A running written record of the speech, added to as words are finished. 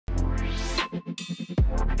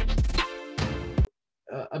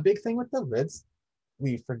A big thing with the lids,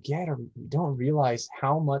 we forget or we don't realize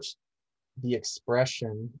how much the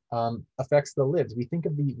expression affects the lids. We think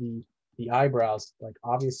of the eyebrows, like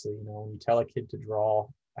obviously, when you tell a kid to draw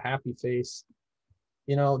a happy face,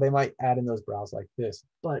 they might add in those brows like this,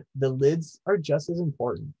 but the lids are just as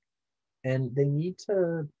important, and they need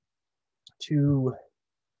to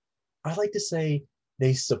I like to say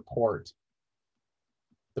they support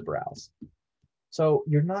the brows. So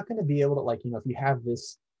you're not going to be able to, like, if you have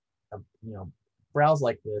this, brows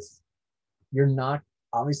like this, you're not,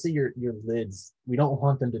 obviously your lids, we don't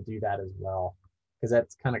want them to do that as well, because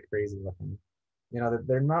that's kind of crazy looking.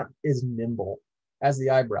 They're not as nimble as the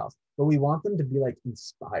eyebrows, but we want them to be like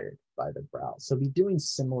inspired by the brows. So be doing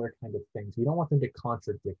similar kind of things. We don't want them to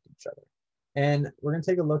contradict each other. And we're going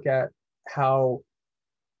to take a look at how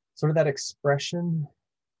sort of that expression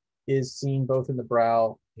is seen both in the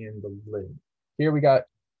brow and the lid. Here we got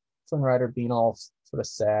Flynn Rider being all sort of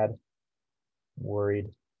sad, worried.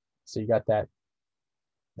 So you got that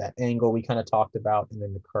angle we kind of talked about, and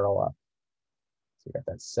then the curl up. So you got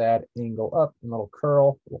that sad angle up and little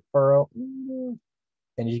curl, little furrow.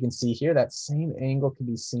 And you can see here, that same angle can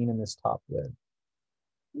be seen in this top lid.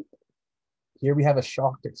 Here we have a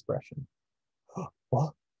shocked expression.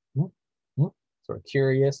 What? Sort of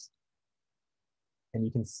curious. And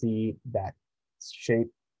you can see that shape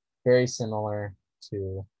very similar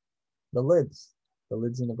to the lids. The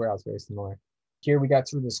lids and the brows very similar. Here we got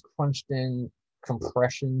sort of this crunched in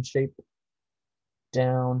compression shape.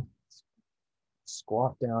 Down,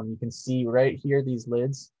 squat down. You can see right here, these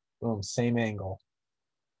lids, boom, same angle.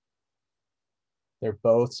 They're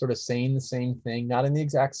both sort of saying the same thing, not in the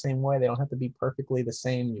exact same way. They don't have to be perfectly the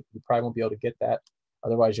same. You probably won't be able to get that.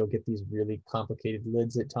 Otherwise, you'll get these really complicated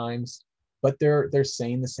lids at times. But they're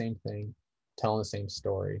saying the same thing, telling the same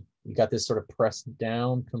story. You got this sort of pressed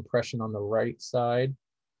down compression on the right side.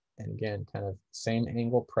 And again, kind of same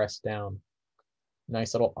angle, pressed down.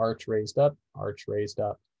 Nice little arch raised up, arch raised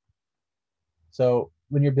up. So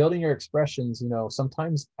when you're building your expressions,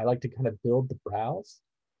 sometimes I like to kind of build the brows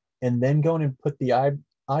and then go in and put the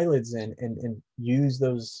eyelids in and use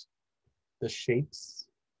the shapes.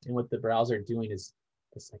 And what the brows are doing is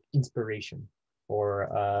this like inspiration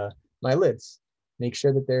for my lids. Make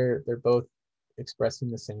sure that they're both expressing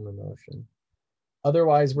the same emotion.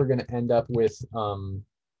 Otherwise, we're going to end up with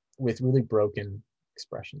really broken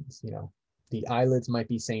expressions. The eyelids might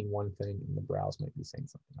be saying one thing and the brows might be saying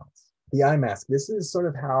something else. The eye mask. This is sort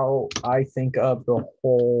of how I think of the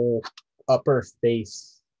whole upper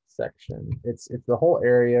face section. It's the whole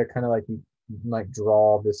area, kind of like you might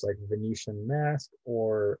draw this like Venetian mask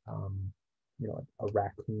or a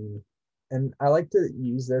raccoon. And I like to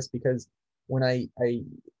use this because when I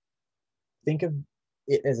think of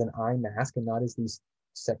it as an eye mask and not as these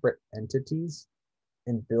separate entities,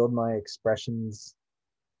 and build my expressions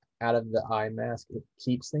out of the eye mask, it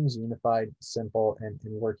keeps things unified, simple, and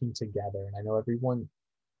working together. And I know everyone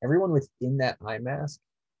within that eye mask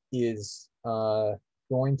is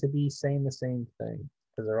going to be saying the same thing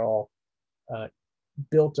because they're all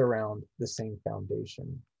built around the same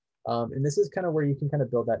foundation. And this is kind of where you can kind of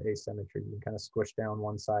build that asymmetry. You can kind of squish down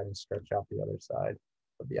one side and stretch out the other side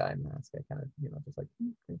of the eye mask. I kind of just like,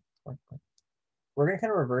 we're going to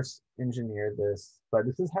kind of reverse engineer this, but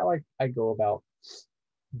this is how I go about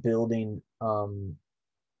building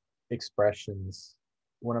expressions.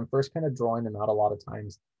 When I'm first kind of drawing them out, a lot of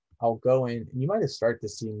times I'll go in, and you might have started to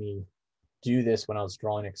see me do this when I was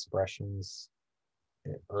drawing expressions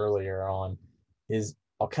earlier on, is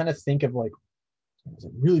I'll kind of think of like a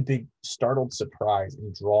really big startled surprise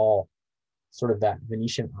and draw sort of that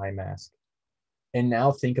Venetian eye mask. And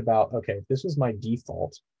now think about, okay, if this was my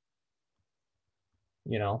default,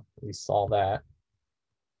 we saw that.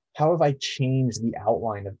 How have I changed the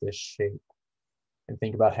outline of this shape? And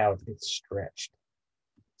think about how it's stretched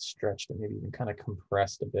and maybe even kind of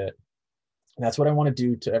compressed a bit. And that's what I want to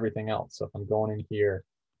do to everything else. So if I'm going in here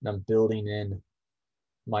and I'm building in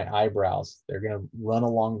my eyebrows, they're going to run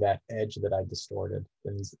along that edge that I distorted.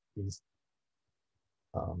 And these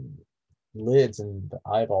lids and the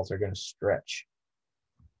eyeballs are going to stretch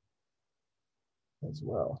as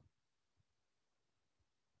well.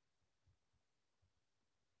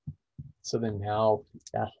 So then now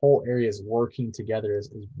that whole area is working together as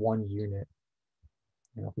one unit.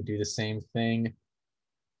 If we do the same thing,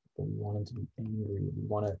 but we want them to be angry. We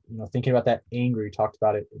want to, thinking about that anger, we talked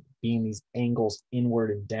about it being these angles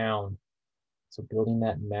inward and down. So building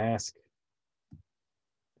that mask,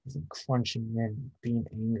 isn't crunching in, being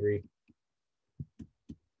angry.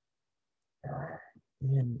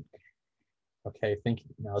 And Okay, think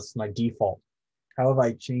now this is my default. How have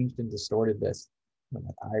I changed and distorted this?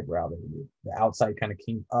 That eyebrow, the outside kind of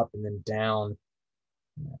came up and then down.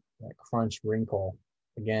 That crunch wrinkle.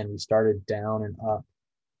 Again, we started down and up.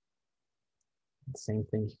 Same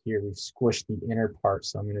thing here. We've squished the inner part,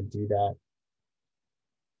 so I'm going to do that.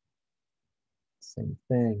 Same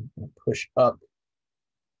thing. I'm going to push up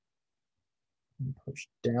and push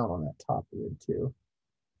down on that top lid too.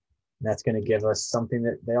 And that's going to give us something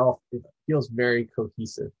that it feels very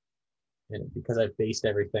cohesive in it because I've based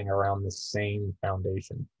everything around the same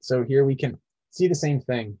foundation. So here we can see the same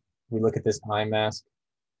thing. We look at this eye mask.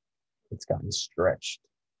 It's gotten stretched.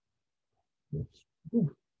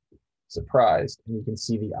 Surprised. And you can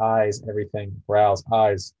see the eyes, everything, brows,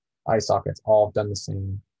 eyes, eye sockets, all done the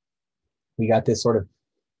same. We got this sort of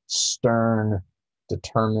stern,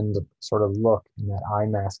 determined sort of look, and that eye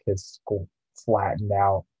mask has flattened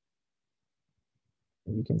out.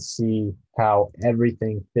 And you can see how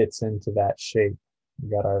everything fits into that shape. We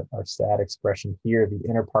got our sad expression here. The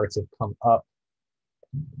inner parts have come up.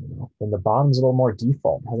 And the bottom's a little more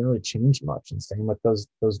default. It hasn't really changed much. And same with those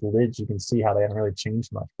lids, you can see how they haven't really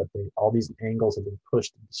changed much, but all these angles have been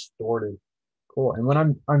pushed and distorted. Cool. And when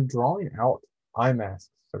I'm drawing out eye masks,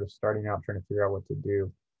 sort of starting out trying to figure out what to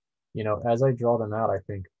do, as I draw them out, I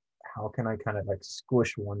think, how can I kind of like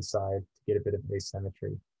squish one side to get a bit of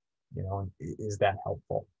asymmetry? And is that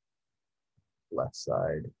helpful? Left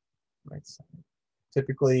side, right side.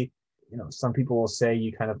 Typically, some people will say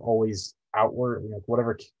you kind of always outward,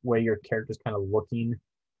 whatever way your character's kind of looking,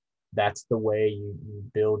 that's the way you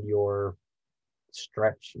build your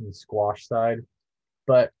stretch and squash side.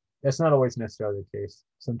 But that's not always necessarily the case.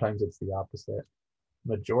 Sometimes it's the opposite.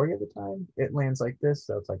 Majority of the time, it lands like this.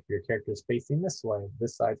 So it's like your character is facing this way.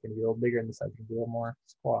 This side's going to be a little bigger and this side's going to be a little more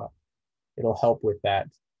squat. It'll help with that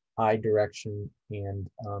eye direction and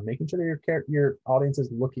making sure that your audience is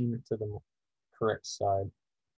looking to the correct side.